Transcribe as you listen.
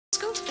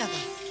School together.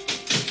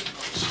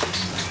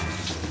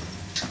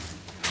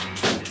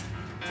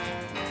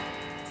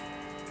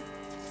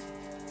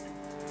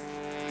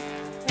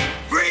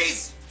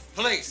 Freeze!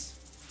 Police!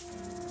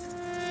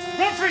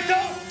 Run for it,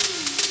 don't!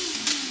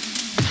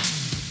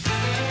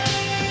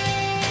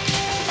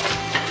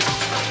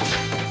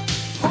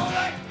 All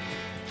right!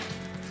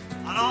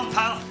 Unarmed,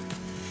 pal.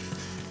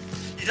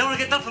 You don't want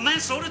to get done for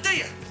manslaughter, do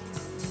you?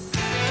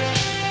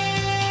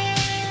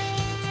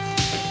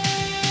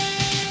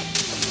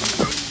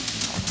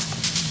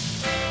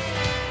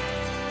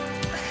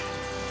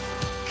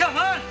 Come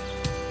on!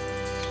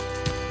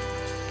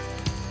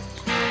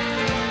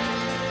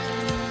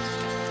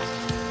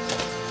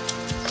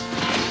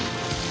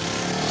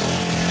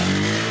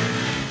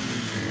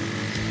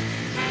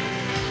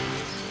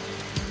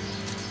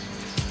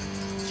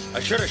 I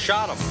should have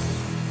shot him.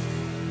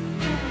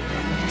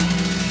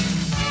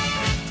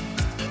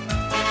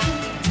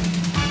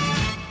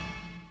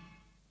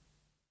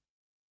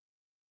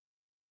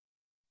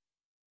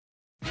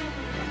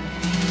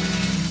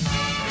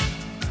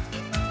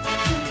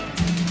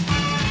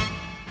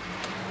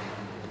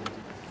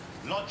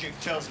 Logic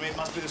tells me it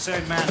must be the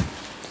same man.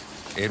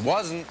 It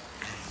wasn't.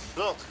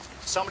 Look,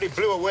 somebody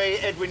blew away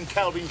Edwin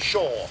Calvin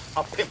Shaw,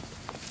 a pimp.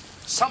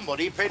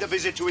 Somebody paid a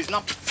visit to his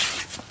number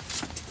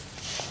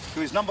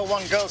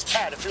one girl's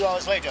pad a few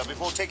hours later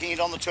before taking it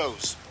on the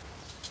toes.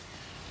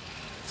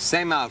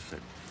 Same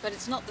outfit. But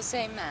it's not the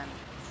same man.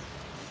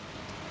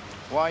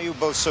 Why are you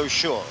both so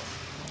sure?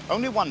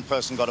 Only one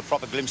person got a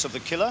proper glimpse of the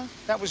killer.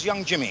 That was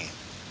young Jimmy.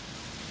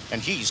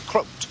 And he's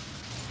croaked.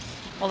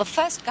 Well, the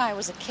first guy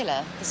was a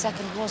killer, the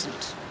second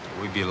wasn't.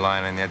 We'd be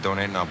lying in there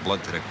donating our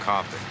blood to the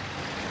carpet.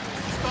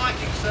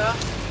 Spiking, sir.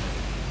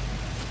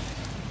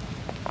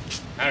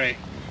 Harry.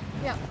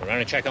 Yeah. We're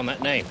running a check on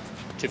that name.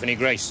 Tiffany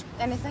Grace.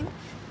 Anything?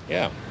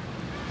 Yeah.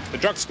 The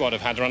drug squad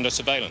have had her under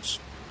surveillance.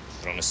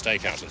 They're on a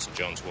stakeout in St.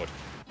 John's Wood.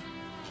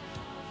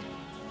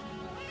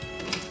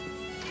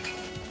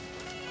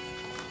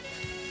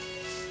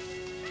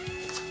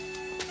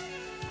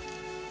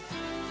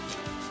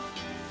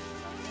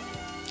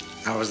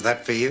 How was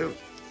that for you?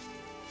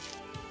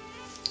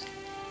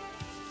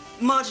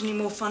 Marginally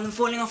more fun than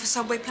falling off a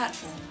subway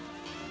platform.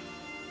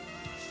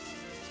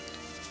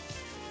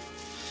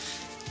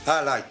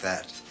 I like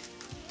that.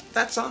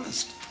 That's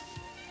honest.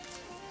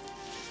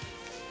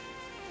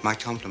 My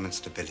compliments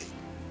to Billy.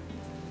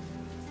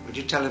 Would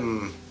you tell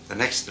him the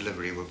next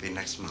delivery will be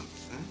next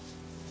month,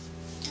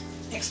 huh?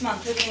 Next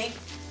month, okay.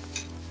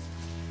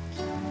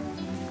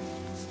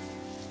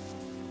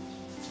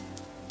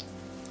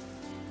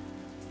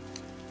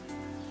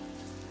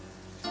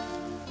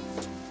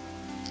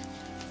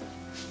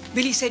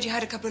 Billy said you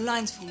had a couple of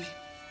lines for me.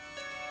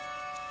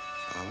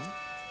 Oh?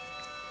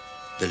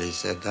 Billy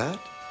said that?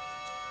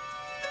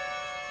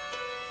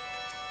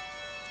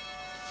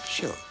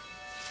 Sure.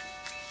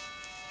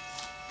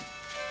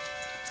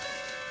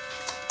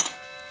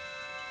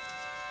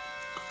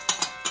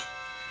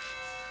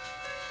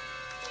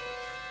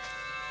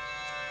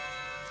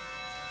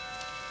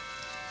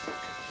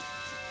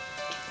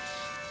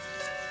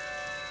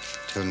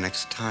 Till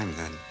next time,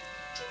 then.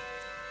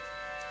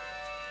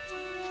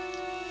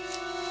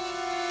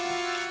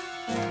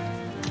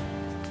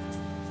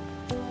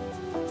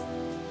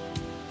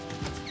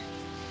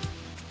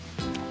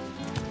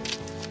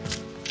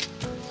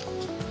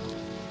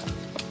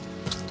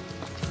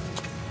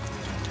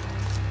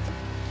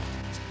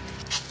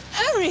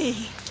 Harry!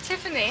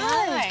 Tiffany,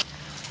 Hi.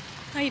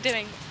 How are you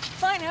doing?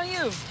 Fine, how are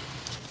you?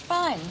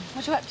 Fine.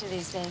 What are you up to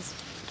these days?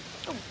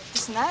 Oh,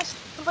 this and that.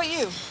 What about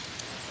you?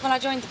 Well, I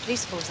joined the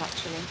police force,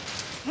 actually.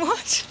 What?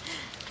 It's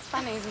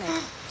funny, isn't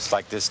it? It's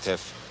like this,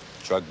 Tiff.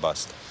 Drug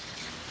bust.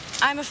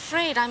 I'm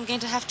afraid I'm going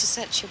to have to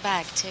search your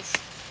bag, Tiff.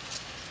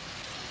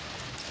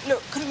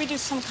 Look, couldn't we do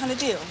some kind of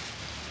deal?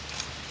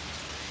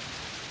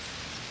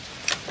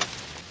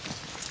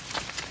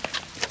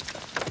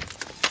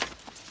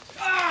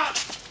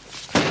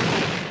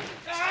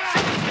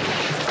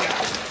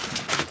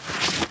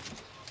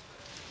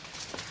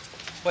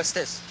 What's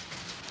this?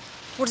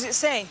 What does it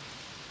say?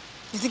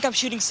 You think I'm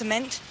shooting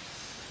cement?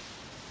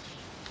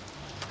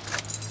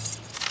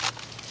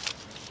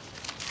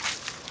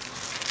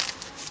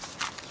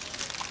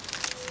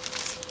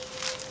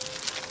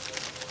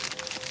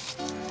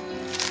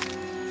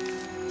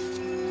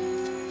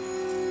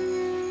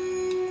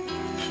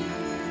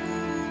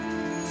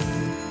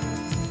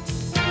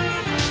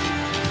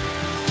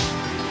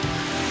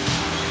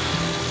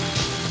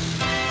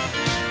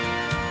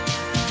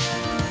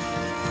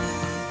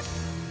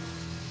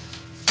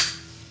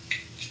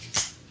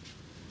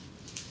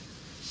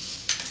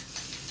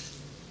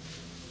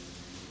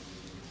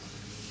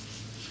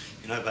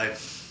 You know, babe,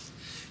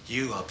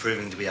 you are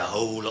proving to be a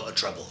whole lot of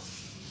trouble.